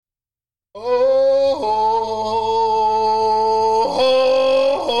Good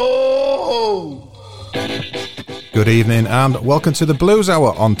evening and welcome to the Blues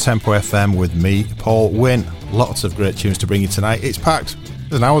Hour on Tempo FM with me, Paul Wynn. Lots of great tunes to bring you tonight. It's packed.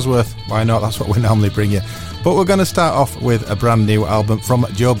 There's an hour's worth. Why not? That's what we normally bring you. But we're going to start off with a brand new album from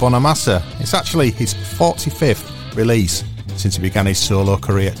Joe Bonamassa. It's actually his 45th release since he began his solo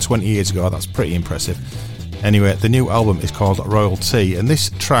career 20 years ago. That's pretty impressive. Anyway, the new album is called Royalty, and this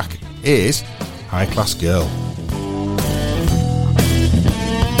track is High Class Girl.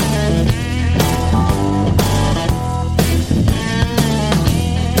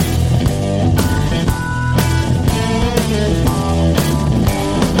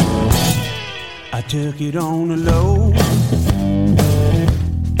 I took it on the low,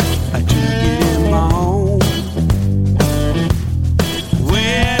 I took it in my own.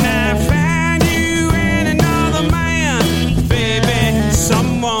 When I find you in another man, baby,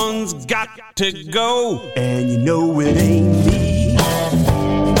 someone's got to go. And you know it ain't me,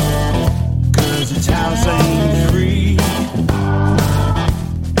 'cause this house ain't free.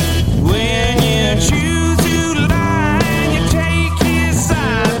 When you choose to lie and you take his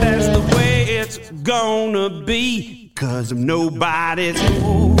side, that's the way it's gonna be. 'Cause I'm nobody's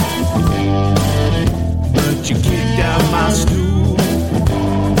fool, but you kicked out my stool.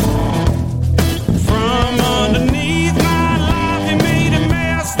 From underneath my life you made a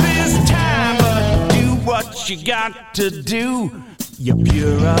mess this time, but do what you got to do. You're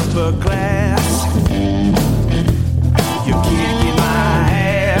pure upper class, you're kicking my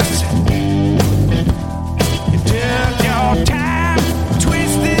ass. You took your time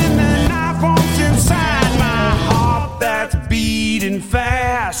twisting the knife once inside my heart that's beating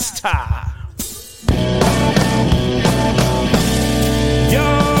fast. You're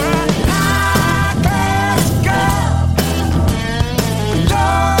a high-class girl,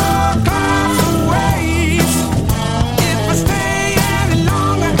 low-class ways. If I stay any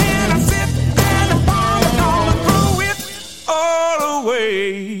longer and I sit and I fall, I'm gonna throw it all away.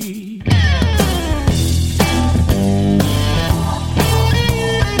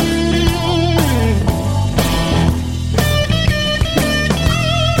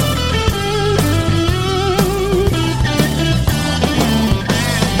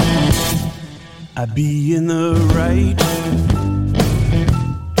 I'd be in the right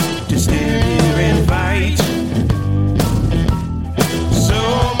to stand here and fight. So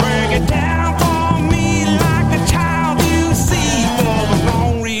break it down for me like a child you see. For the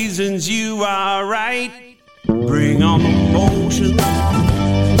wrong reasons you are right. Bring on the motion,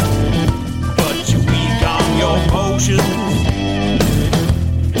 but you're weak on your potion.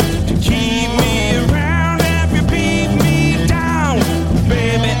 To keep me around if you beat me down,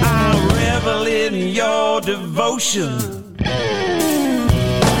 baby, I'll revel in your devotion.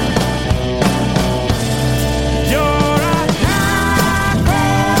 You're a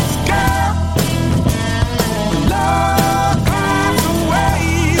high-class girl, low-class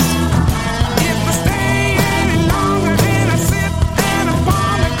ways. If I stay any longer, then I sit and I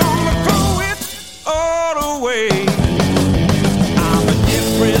fall, I'm gonna throw it all away. I'm a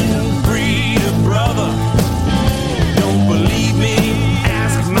different breed of brother. Don't believe me?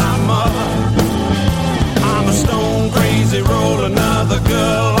 Ask my mother. I'm a stone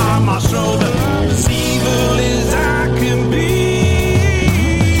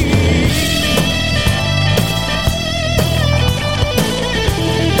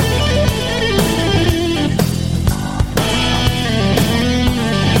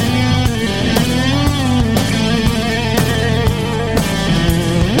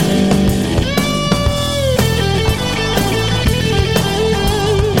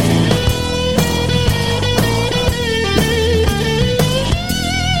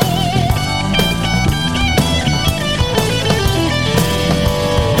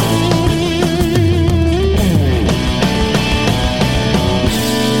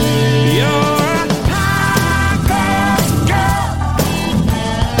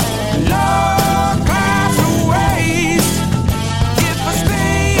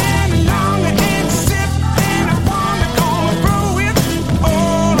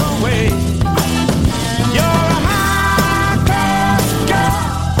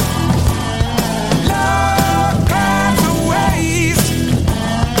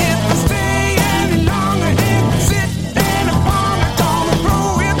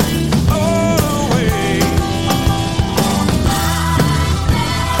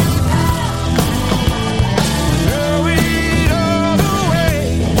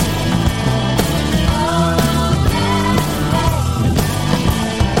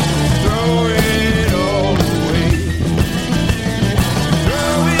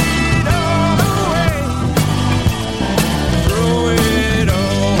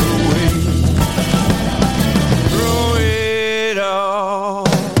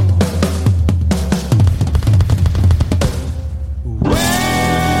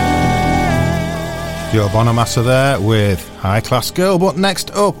Joe Bonamassa there with High Class Girl. But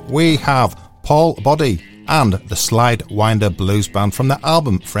next up we have Paul Body and the Slide Winder Blues Band from their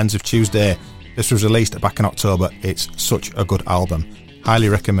album Friends of Tuesday. This was released back in October. It's such a good album. Highly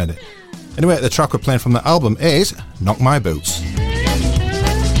recommend it. Anyway, the track we're playing from the album is Knock My Boots.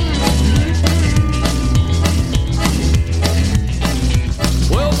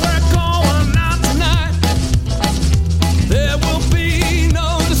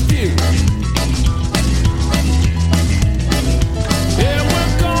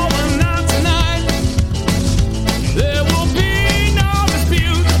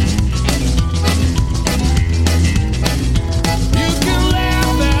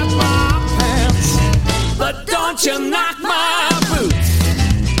 You knock my boots.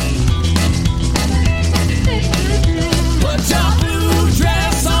 Put your blue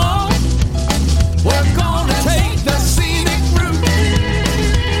dress on. We're gonna take the scenic route.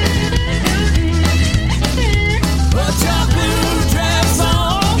 Put your blue dress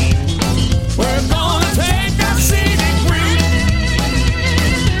on. We're gonna take the scenic route.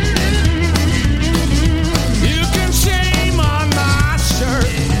 You can shame on my shirt,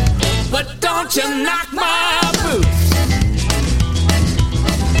 but don't you knock my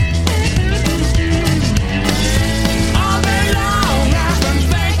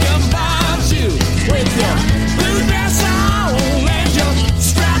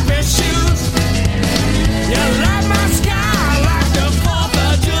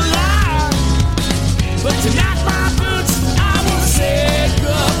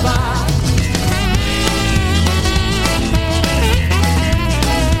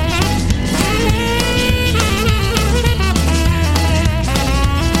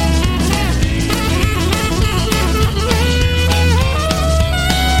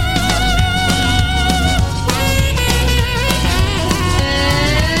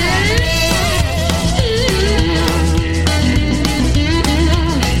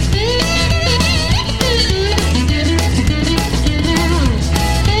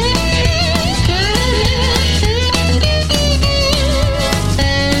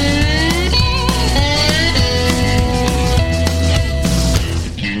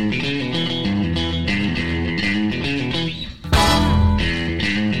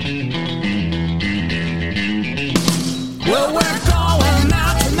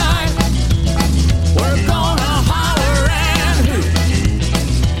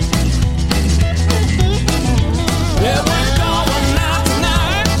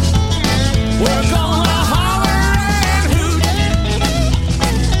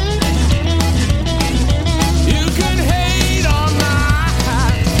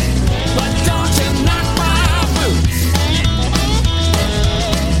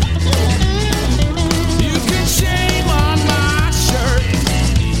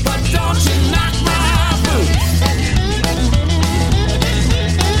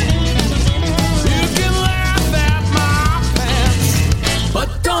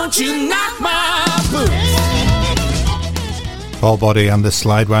Paul Body and the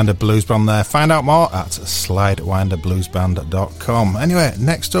Slidewinder Blues Band there. Find out more at slidewinderbluesband.com. Anyway,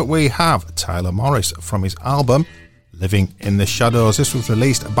 next up we have Tyler Morris from his album Living in the Shadows. This was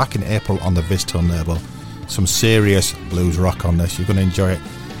released back in April on the Vistone label. Some serious blues rock on this. You're going to enjoy it.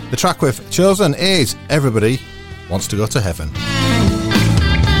 The track we've chosen is Everybody Wants to Go to Heaven.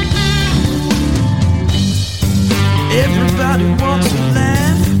 Everybody wants to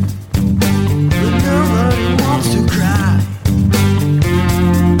laugh, but nobody wants to cry.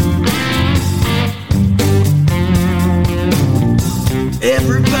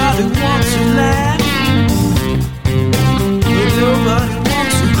 Everybody wants to laugh, but nobody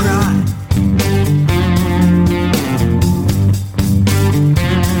wants to cry.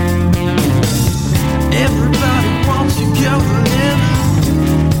 Everybody wants to go to heaven,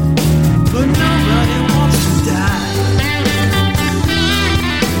 but nobody wants to die.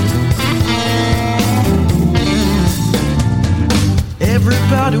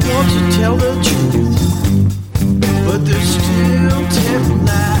 Everybody wants to tell the truth, but they're still telling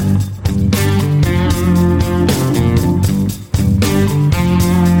lies.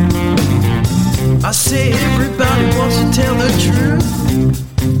 I say everybody wants to tell the truth,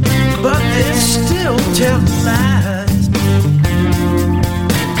 but they're still telling lies.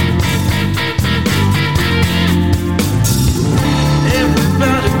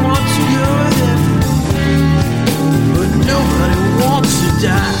 Everybody wants to go there, but nobody wants to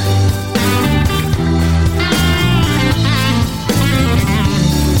die.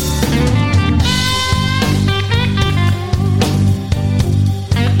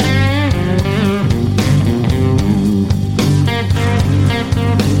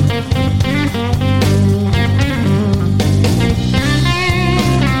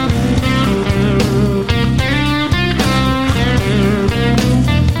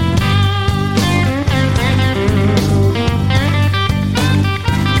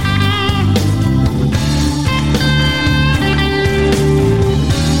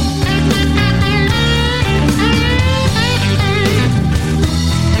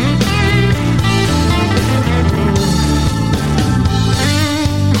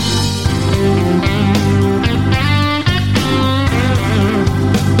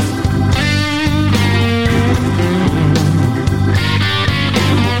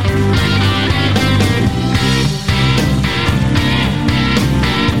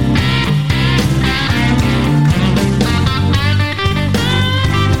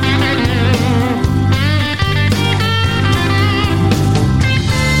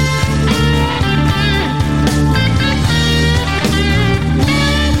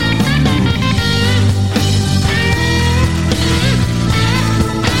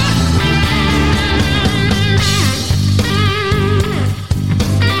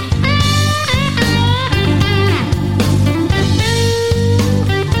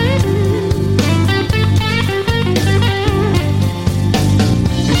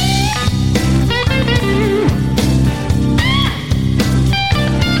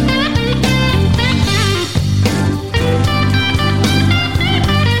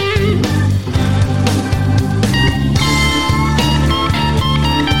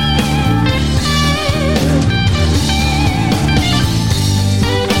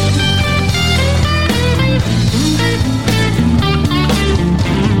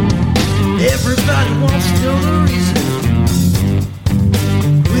 Everybody wants to know the reason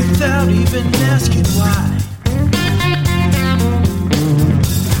without even asking why.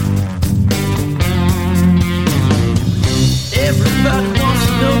 Everybody wants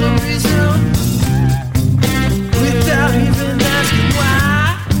to know the reason without even asking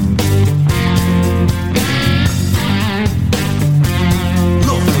why.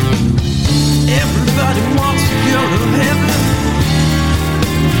 Look, everybody wants to go to heaven,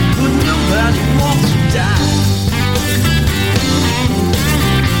 but nobody wants to die.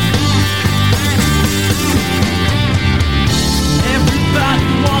 Everybody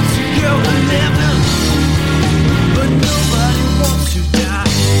wants to go to heaven, but nobody wants to die.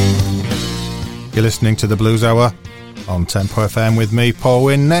 You're listening to the Blues Hour on Tempo FM with me, Paul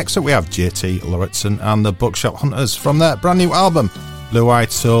Wynn. Next up we have JT Lauritsen and the Bookshop Hunters from their brand new album,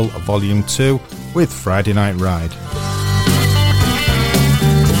 Blue-Eyed Soul Volume 2 with Friday Night Ride.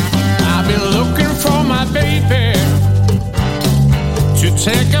 I've been looking for my baby to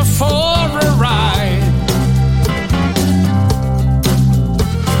take her for a ride.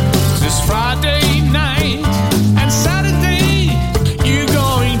 This Friday night and Saturday you're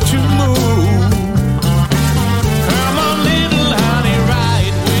going to move. Come on, little honey,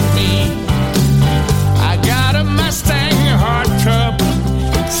 ride with me. I got a Mustang hardtop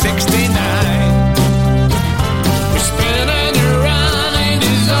 69. We're spinning around in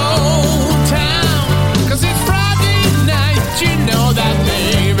this old town, 'cause it's Friday night, you know that,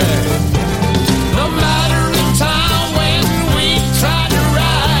 baby. No matter the time when we try to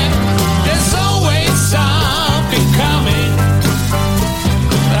ride, there's always something coming.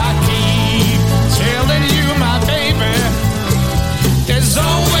 But I keep telling you, my baby, there's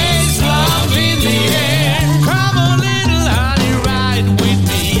always love in the air. Come on, little honey, ride with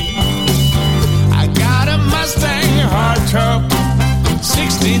me. I got a Mustang hardtop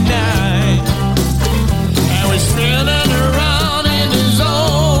 69, and we're spinning around in this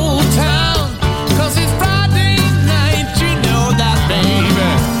old town, 'cause it's Friday night, you know that, baby.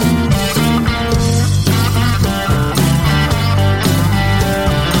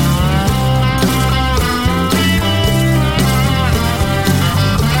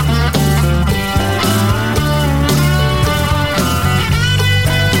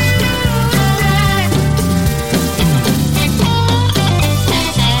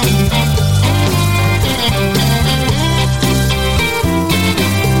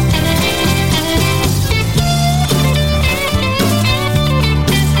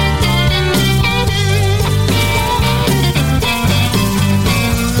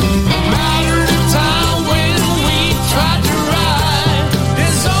 No matter the time when we try to ride,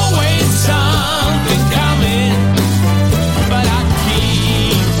 there's always something coming. But I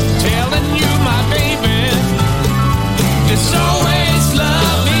keep telling you, my baby, there's always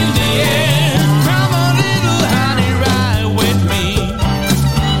love in the air. Come on, little honey, ride with me.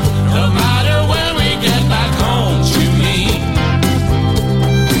 No matter when we get back home to me.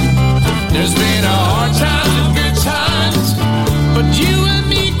 There's been a hard times and good times, but you and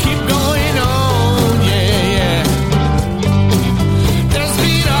me keep going on, yeah, yeah. There's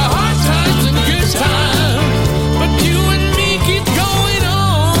been a hard times and good times, but you and me keep going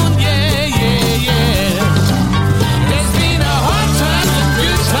on, yeah, yeah, yeah. There's been a hard times and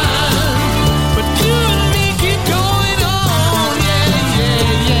good times, but you and me keep going on, yeah,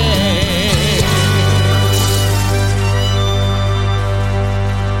 yeah, yeah.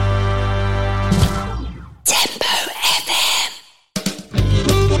 Tempo FM.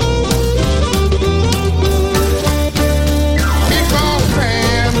 Football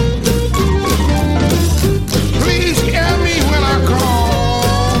fan, please hear me when I call.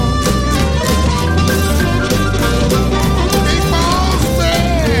 Football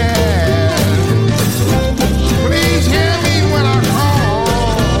fan, please hear me when I call.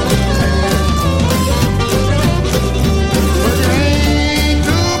 But you ain't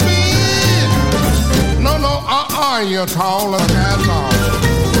too big. No, you're taller than that all.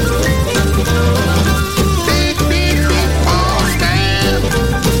 Big ball stand.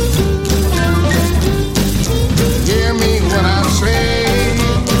 Hear me when I say,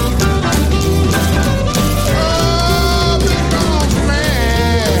 oh, big ball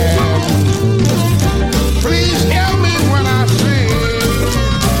man, please hear me when I say,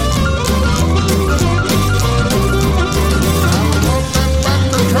 I'm gonna back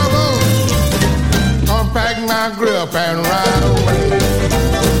the trouble, unpack my grip and ride.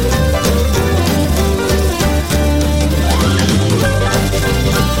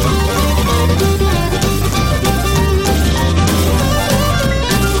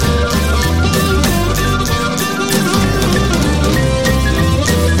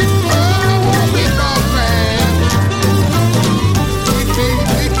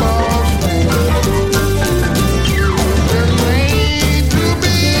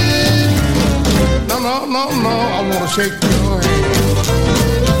 shake your hand.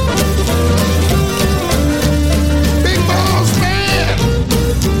 Big boss man,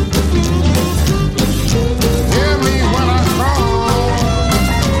 hear me when I call.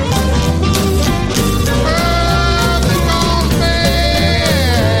 Big boss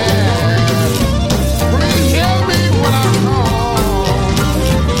man, please hear me when I call.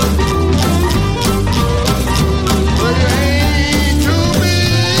 Well, you ain't too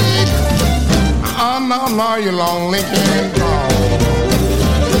big. No, you lonely can't call.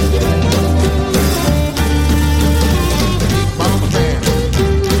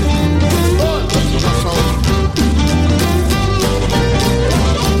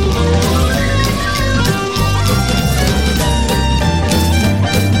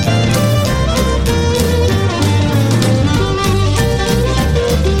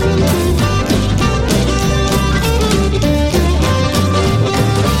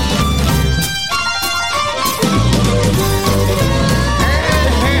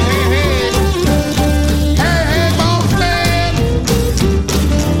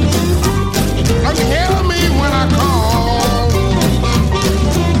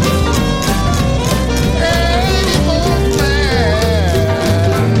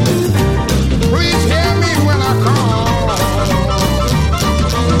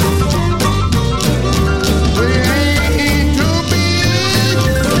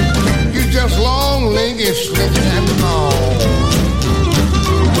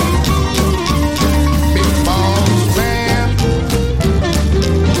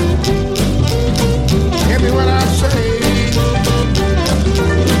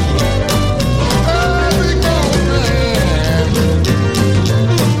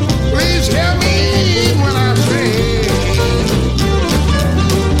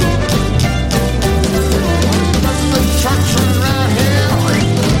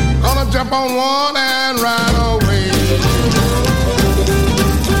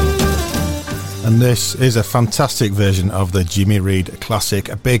 This is a fantastic version of the Jimmy Reed classic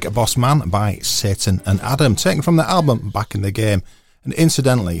Big Boss Man by Satan and Adam, taken from the album Back in the Game. And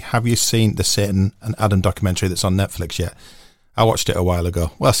incidentally, have you seen the Satan and Adam documentary that's on Netflix yet? I watched it a while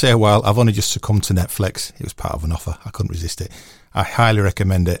ago. Well, I say a while, I've only just succumbed to Netflix. It was part of an offer. I couldn't resist it. I highly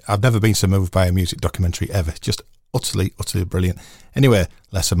recommend it. I've never been so moved by a music documentary ever. Just utterly brilliant. Anyway,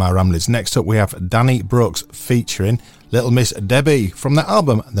 less of my ramblings. Next up we have Danny Brooks featuring Little Miss Debbie from the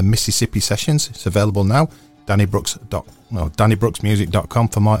album The Mississippi Sessions. It's available now. DannyBrooksmusic.com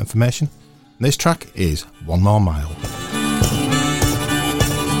for more information. And this track is One More Mile.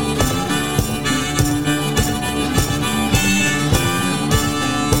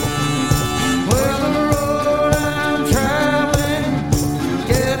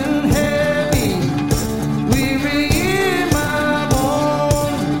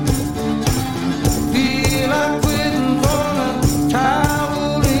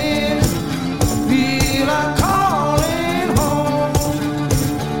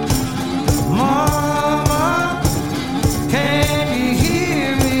 Mama,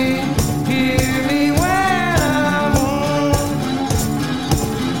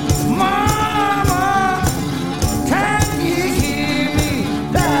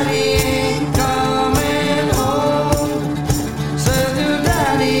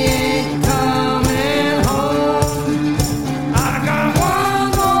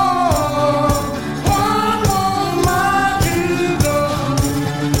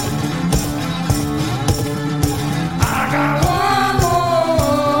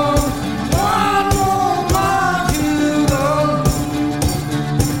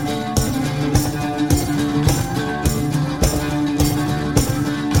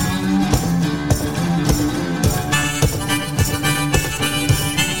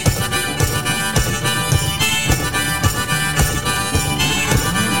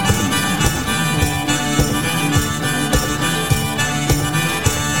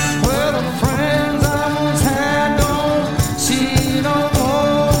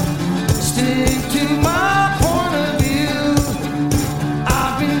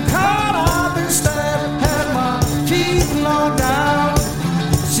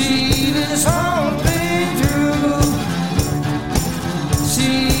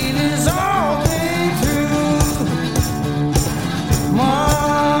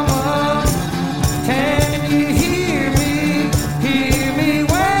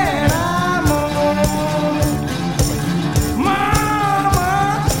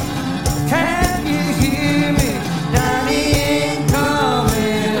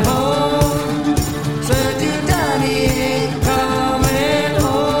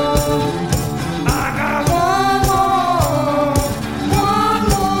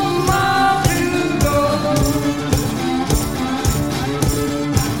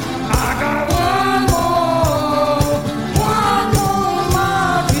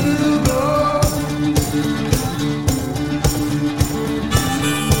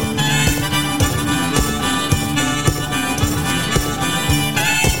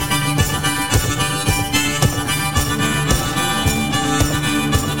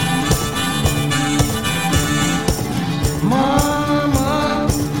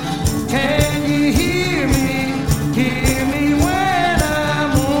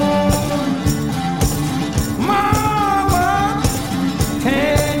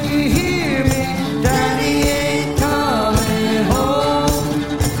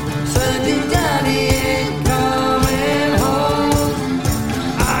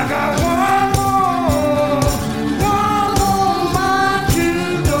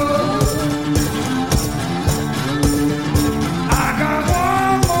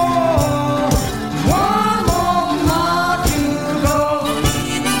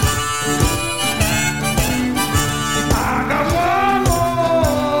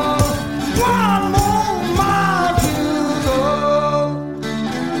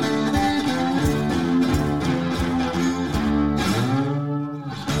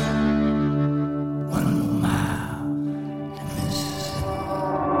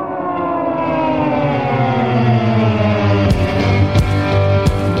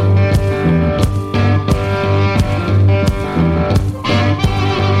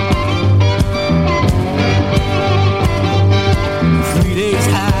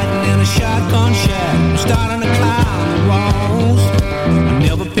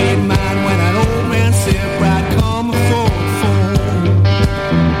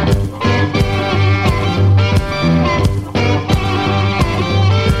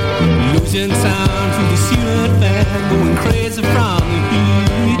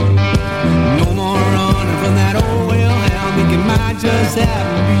 just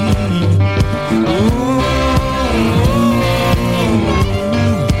have me.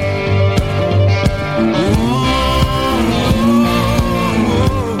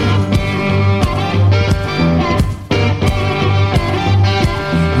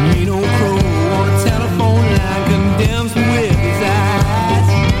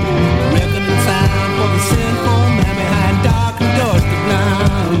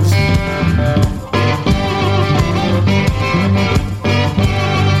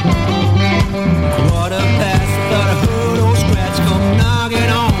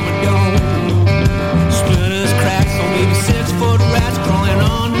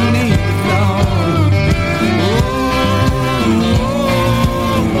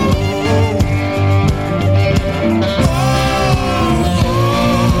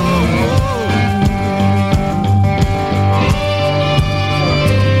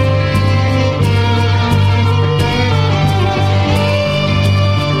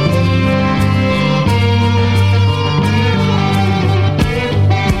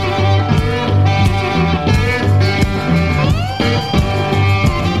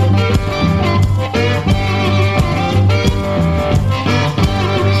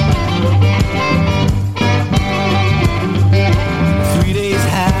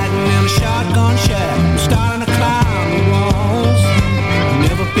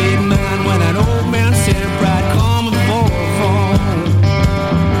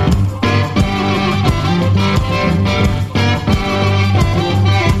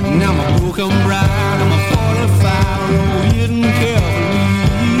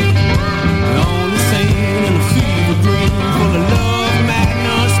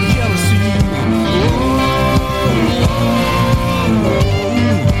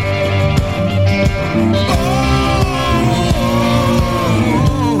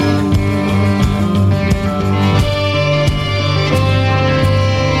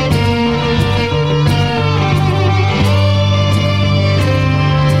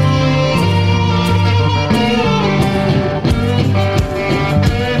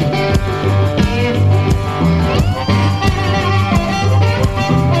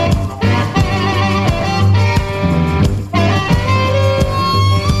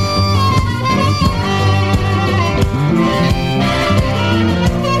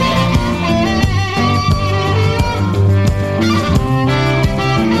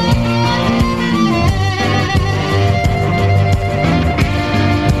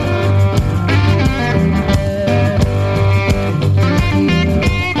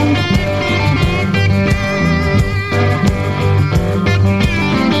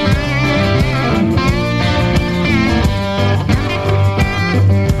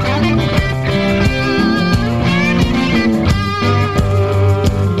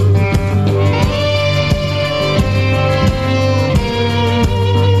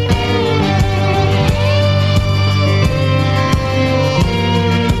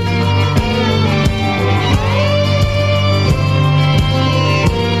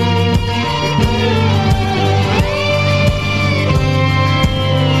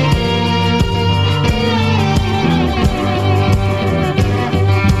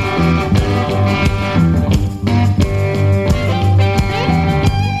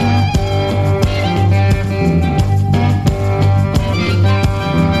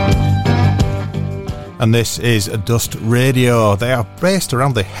 And this is Dust Radio. They are based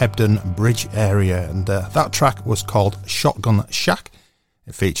around the Hebden Bridge area, and that track was called Shotgun Shack.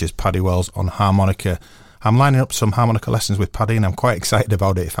 It features Paddy Wells on harmonica. I'm lining up some harmonica lessons with Paddy, and I'm quite excited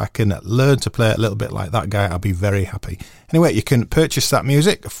about it. If I can learn to play a little bit like that guy, I'll be very happy. Anyway, you can purchase that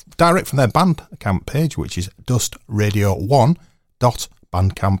music direct from their Bandcamp page, which is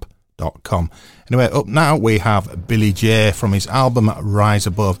dustradio1.bandcamp.com. Anyway, up now we have Billy J from his album Rise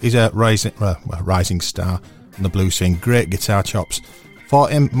Above. He's a rising star on the blues scene. Great guitar chops. For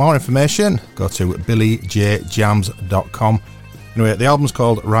more information, go to billyjjams.com. Anyway, the album's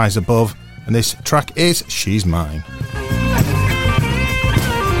called Rise Above, and this track is She's Mine.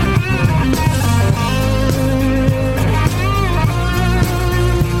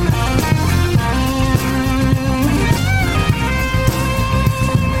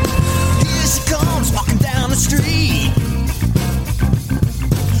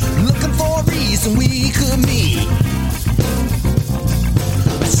 And we could meet.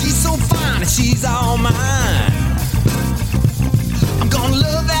 She's so fine and she's all mine. I'm gonna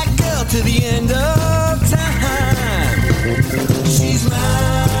love that girl till the end of time.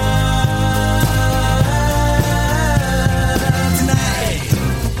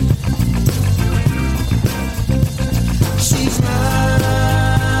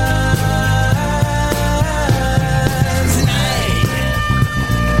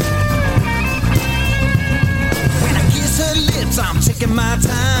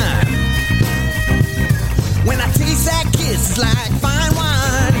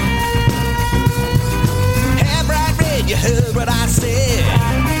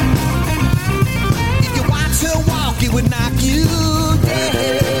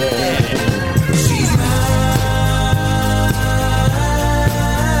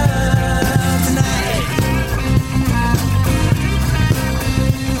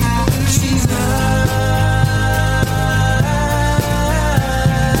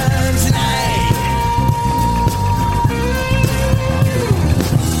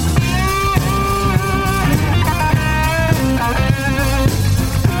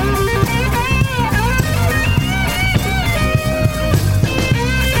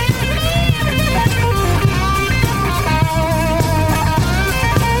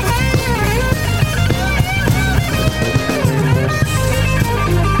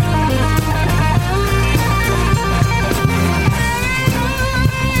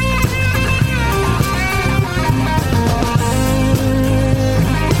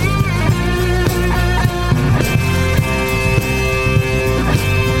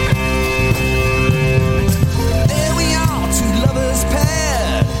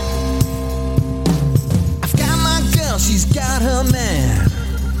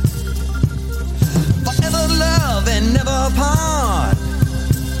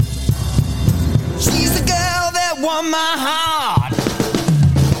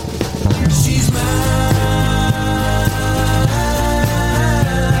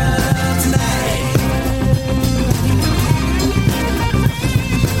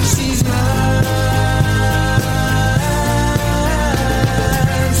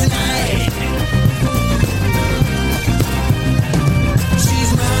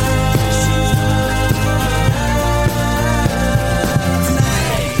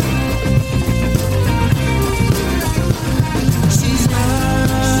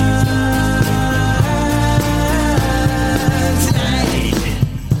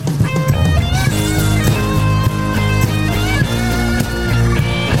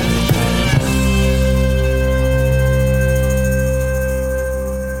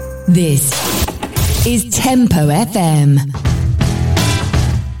 This is Tempo FM.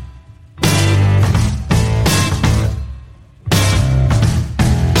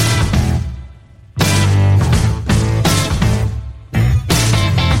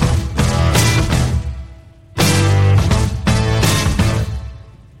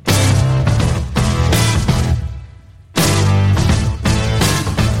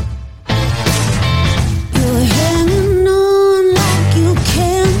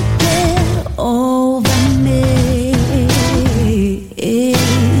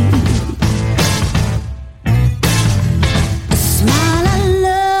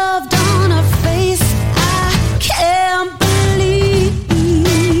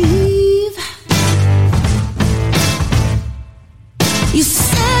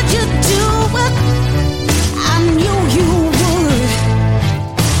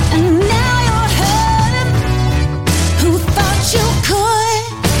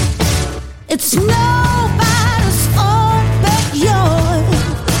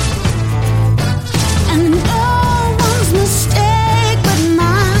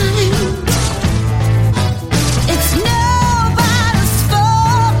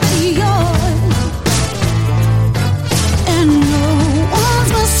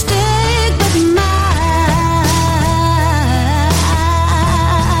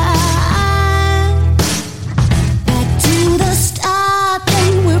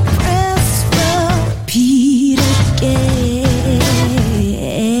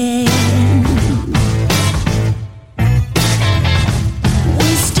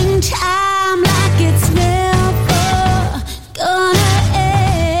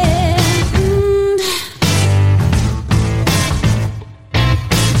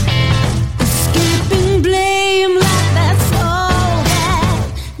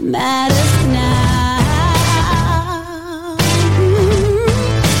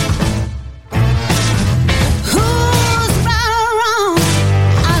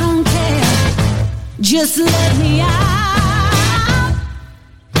 Just let me out.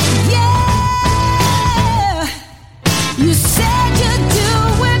 Yeah, you said you'd do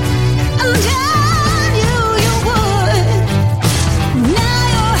it, and I knew you would. Now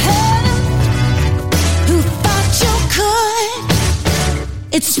you're hurting. Who thought you could?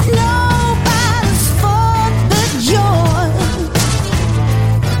 It's nobody's fault but yours,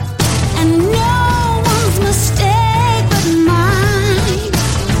 and no one's mistake but mine.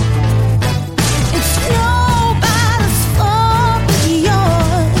 It's nobody's fault but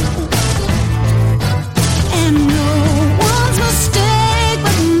yours, and no one's mistake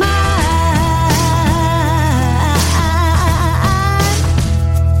but mine.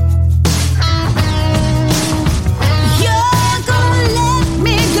 You're gonna let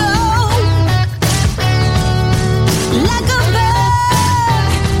me go like a bird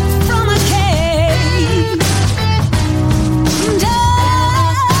from a cage, and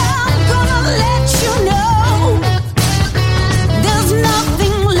I'm gonna let you know there's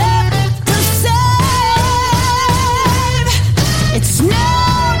nothing left to save. It's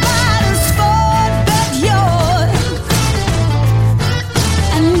nobody's fault but yours,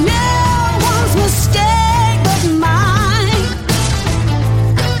 and no one's mistake but mine.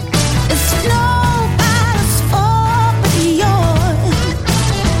 It's nobody's fault but yours,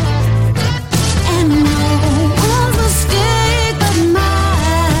 and no one's mistake but mine.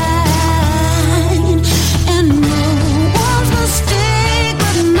 And no one's mistake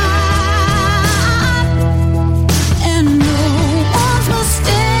but mine. And no one's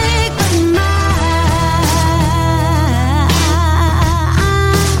mistake but mine.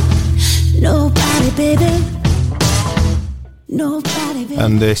 Nobody, baby. Nobody, baby.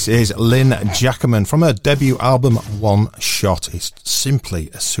 And this is Lynn Jackaman from her debut album One Shot. It's simply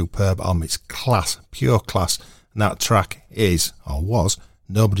a superb album. It's class, pure class. And that track is, or was,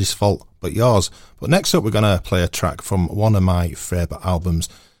 Nobody's Fault But Yours. But next up we're going to play a track from one of my favourite albums.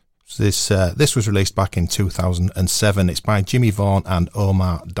 This was released back in 2007. It's by Jimmy Vaughan and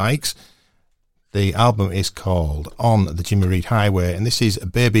Omar Dykes. The album is called On the Jimmy Reed Highway, and this is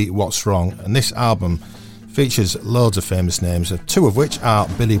Baby What's Wrong. And this album features loads of famous names, two of which are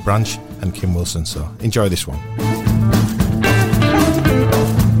Billy Branch and Kim Wilson. So enjoy this one.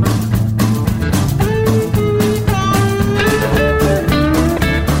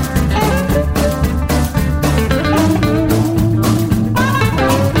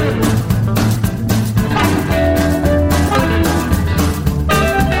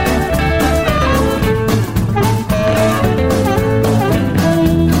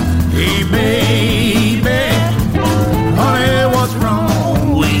 Hey baby, honey, what's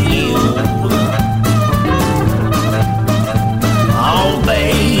wrong with you?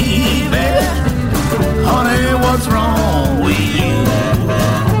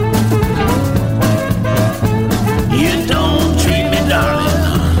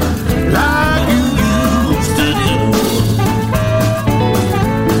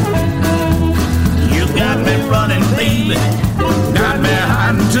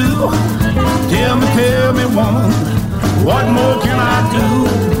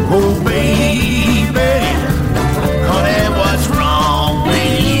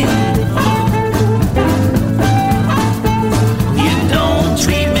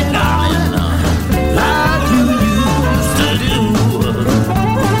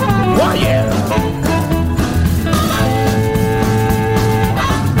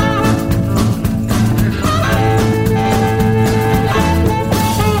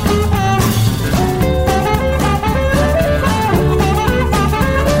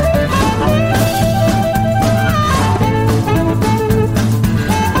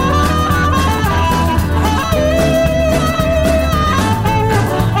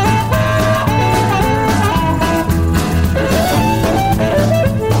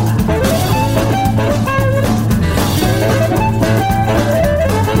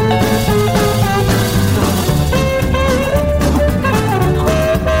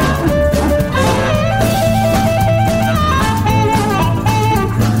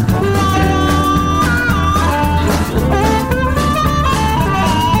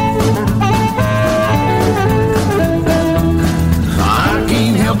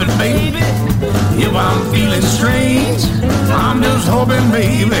 loving,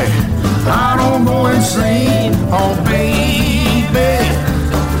 baby. I don't go insane. Oh, baby.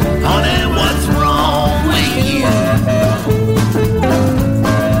 Honey, what's wrong with you?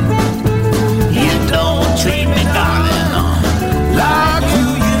 You don't treat me, darling, like you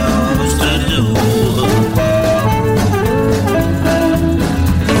used to do.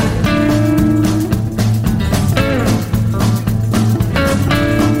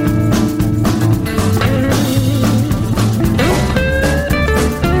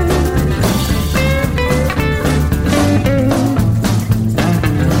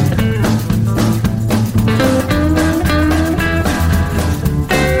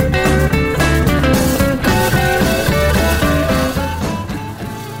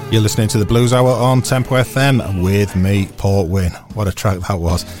 You're listening to the Blues Hour on Tempo FM with me, Paul Wynn. What a track that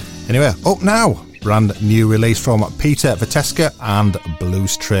was. Anyway, up now, brand new release from Peter Viteska and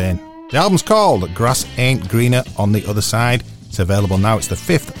Blues Train. The album's called Grass Ain't Greener on the Other Side. It's available now. It's the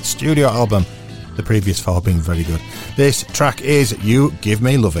 5th studio album, the previous 4 being very good. This track is You Give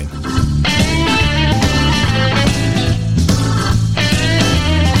Me Loving.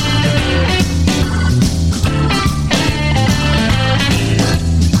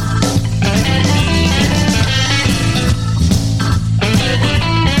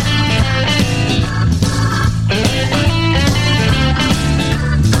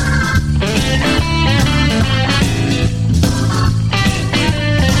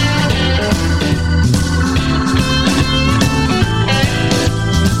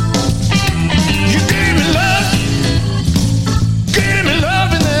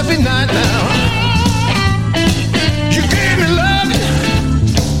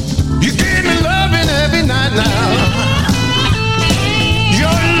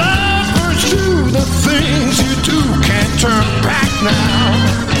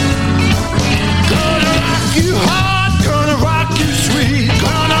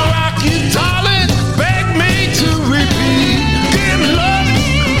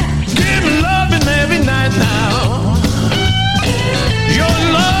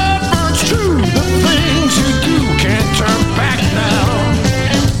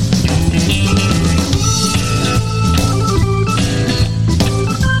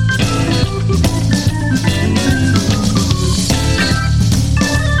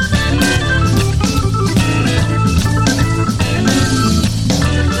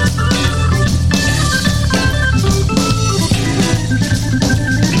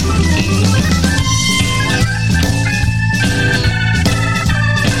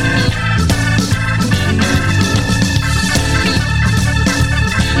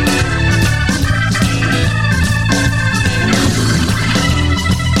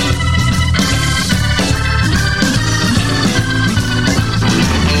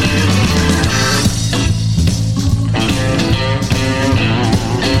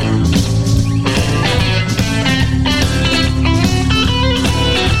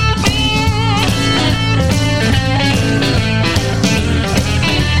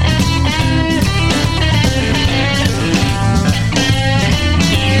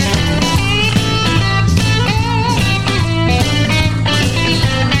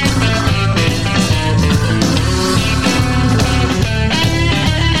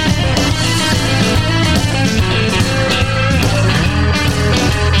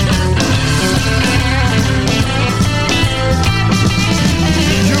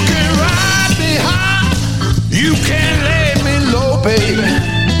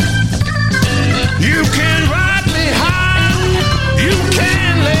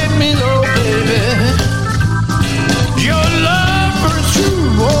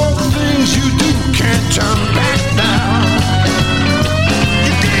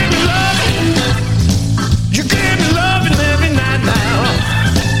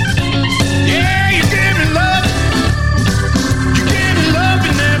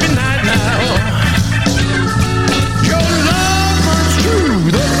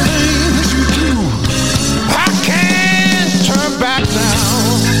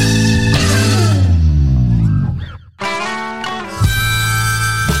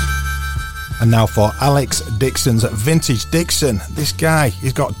 Now for Alex Dixon's Vintage Dixon. This guy,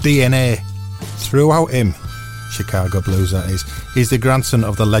 he's got DNA throughout him. Chicago blues, that is. He's the grandson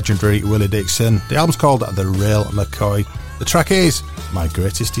of the legendary Willie Dixon. The album's called The Real McCoy. The track is My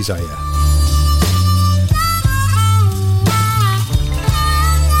Greatest Desire.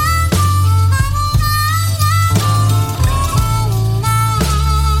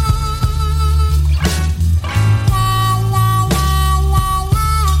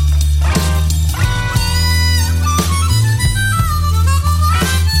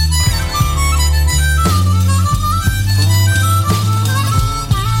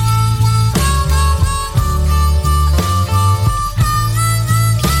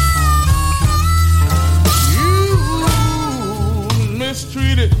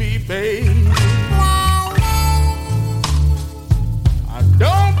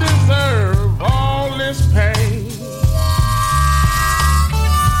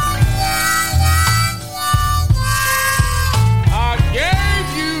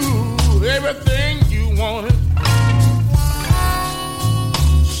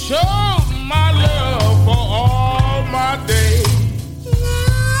 showed my love for all my days.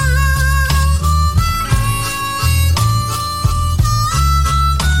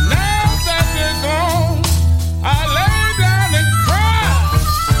 Now that they're gone, I lay down and cry.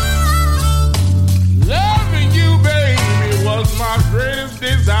 Loving you, baby, was my greatest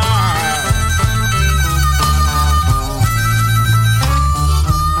desire.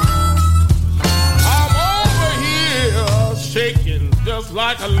 I'm over here shaking just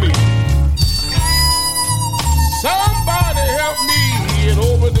like a leaf. Somebody help me get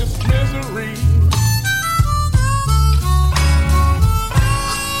over this misery.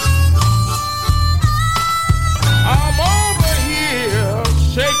 I'm over here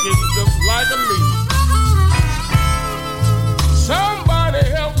shaking just like a leaf. Somebody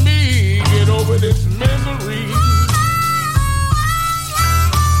help me get over this misery.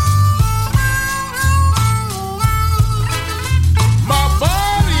 My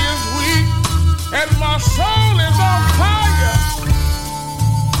body is weak and my soul is on fire.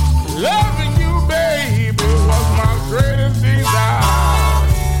 Loving you, baby, was my greatest desire.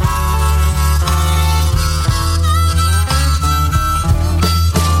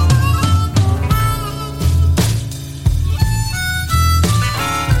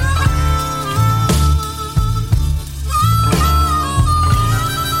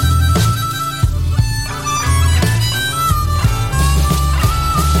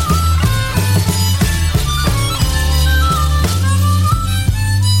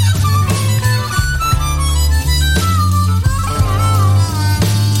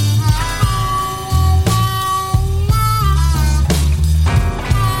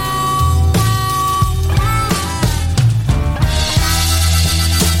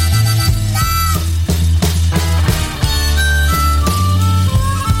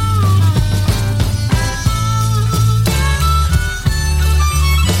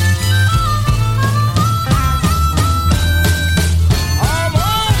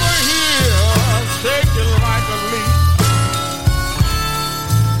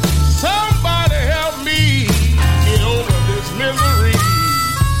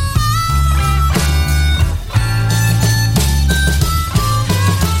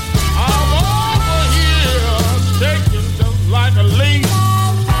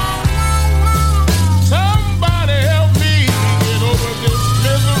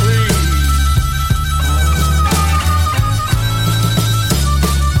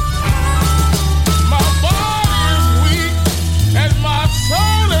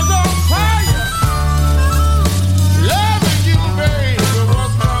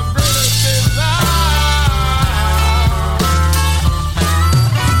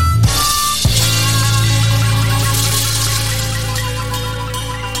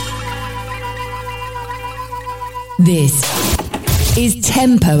 This is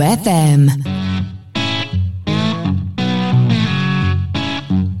Tempo FM.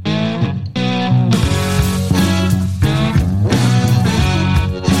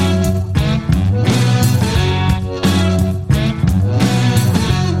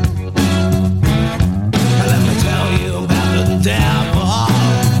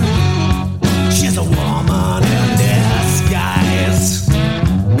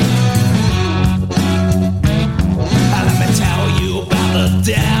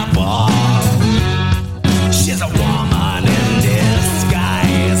 Devil.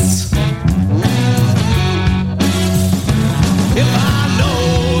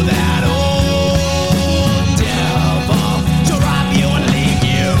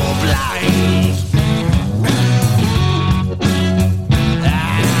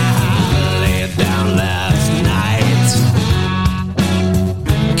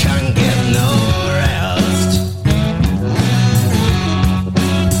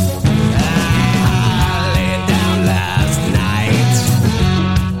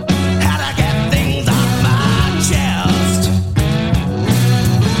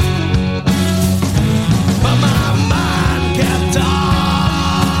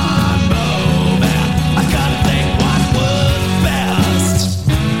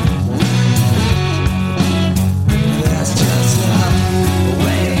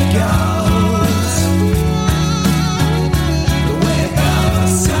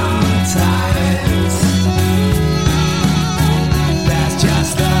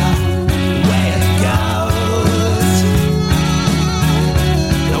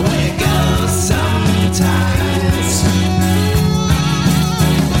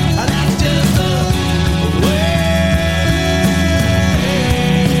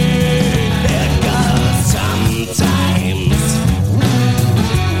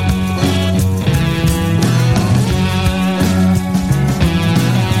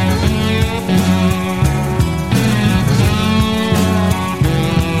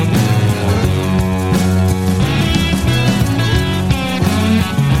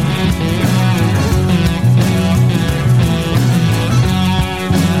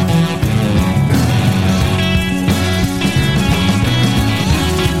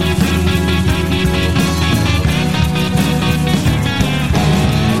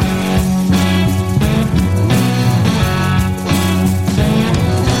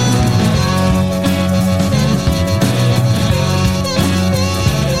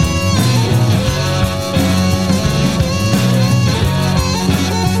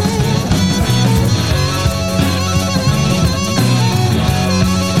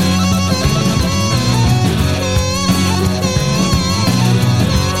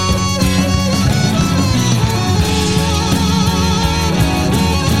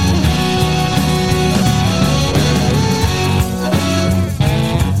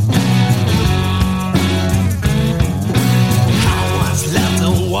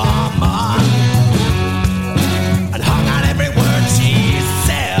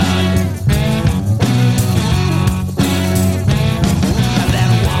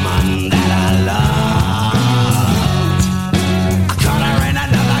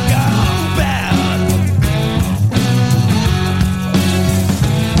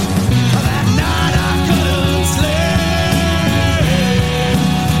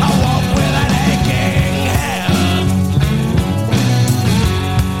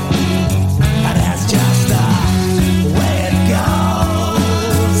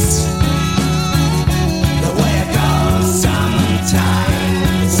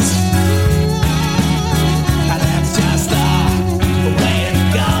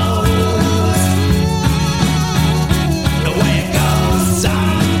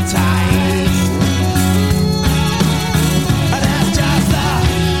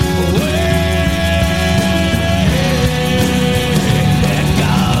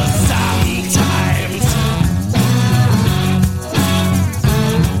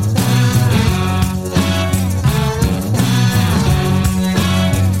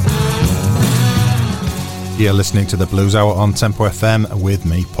 You're listening to the Blues Hour on Tempo FM with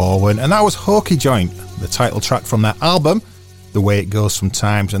me, Paul Wynn, and that was Hokey Joint, the title track from their album, The Way It Goes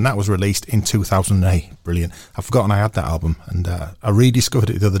Sometimes, and that was released in 2008. Brilliant. I've forgotten I had that album, and I rediscovered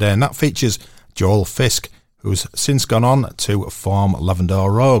it the other day, and that features Joel Fisk, who's since gone on to form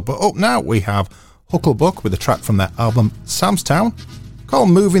Lavendar Road. But up now we have Hucklebuck with a track from their album Samstown called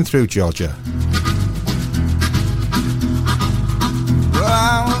Moving Through Georgia. Well,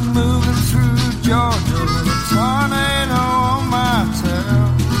 I was moving through Georgia with a tornado on my tail.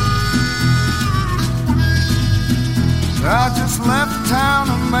 I just left town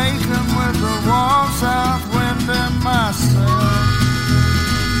of Macon with the warm south wind in my sail.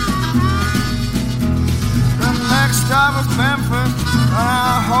 The next stop was Memphis, and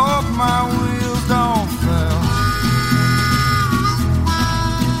I hope my wheels don't fail.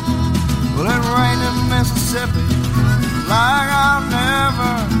 Well, it rained in Mississippi like I'll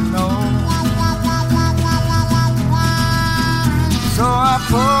never know. So I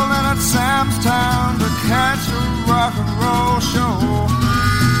pulled in at Samstown to catch a rock and roll show.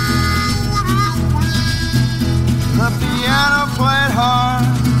 The piano played hard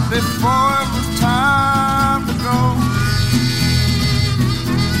before it was time to go.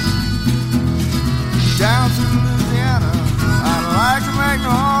 Down to Louisiana, I'd like to make New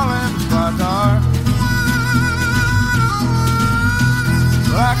Orleans by dark.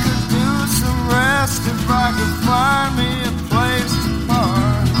 I could do some rest if I could find me a place to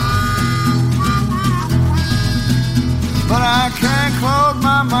park. But I can't close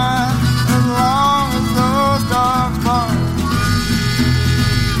my mind as long as those dogs bark.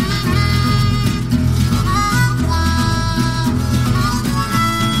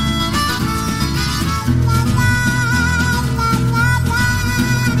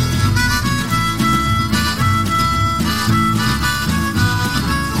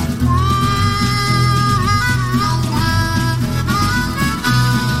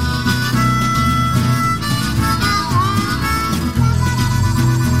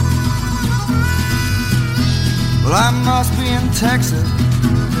 Well, I must be in Texas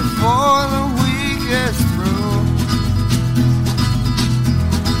before the week is through.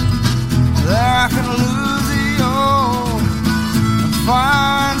 There I can lose the old and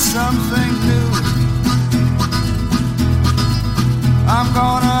find something new. I'm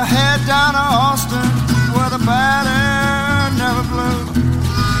gonna head down to Austin where the bad air never blew.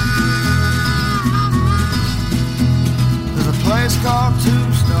 There's a place called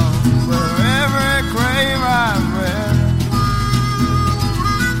Tombstone where every grave I've read.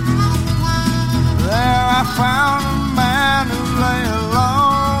 There I found a man who lay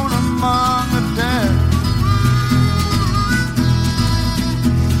alone among the dead.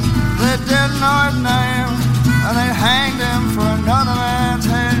 They didn't know his name, and they hanged him for another man's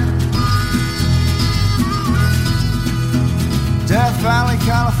head. Death Valley,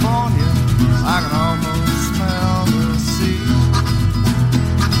 California, I can almost smell the sea.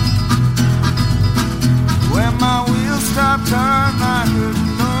 When my wheels stopped turning, I could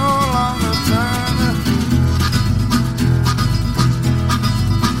no longer turn it.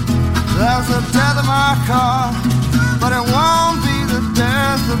 There's the death of my car, but it won't be the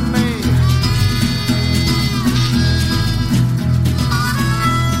death of me.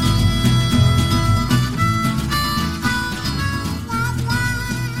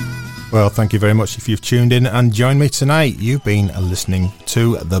 Well, thank you very much if you've tuned in and joined me tonight. You've been listening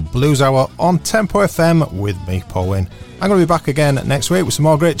to the Blues Hour on Tempo FM with me, Paul Wynn. I'm going to be back again next week with some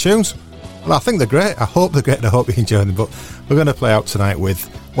more great tunes. Well, I think they're great. I hope they're great and I hope you enjoy them. But we're going to play out tonight with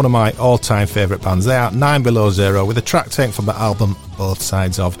one of my all-time favourite bands. They are 9 Below Zero with a track taken from the album Both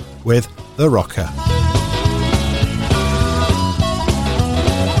Sides Of with The Rocker.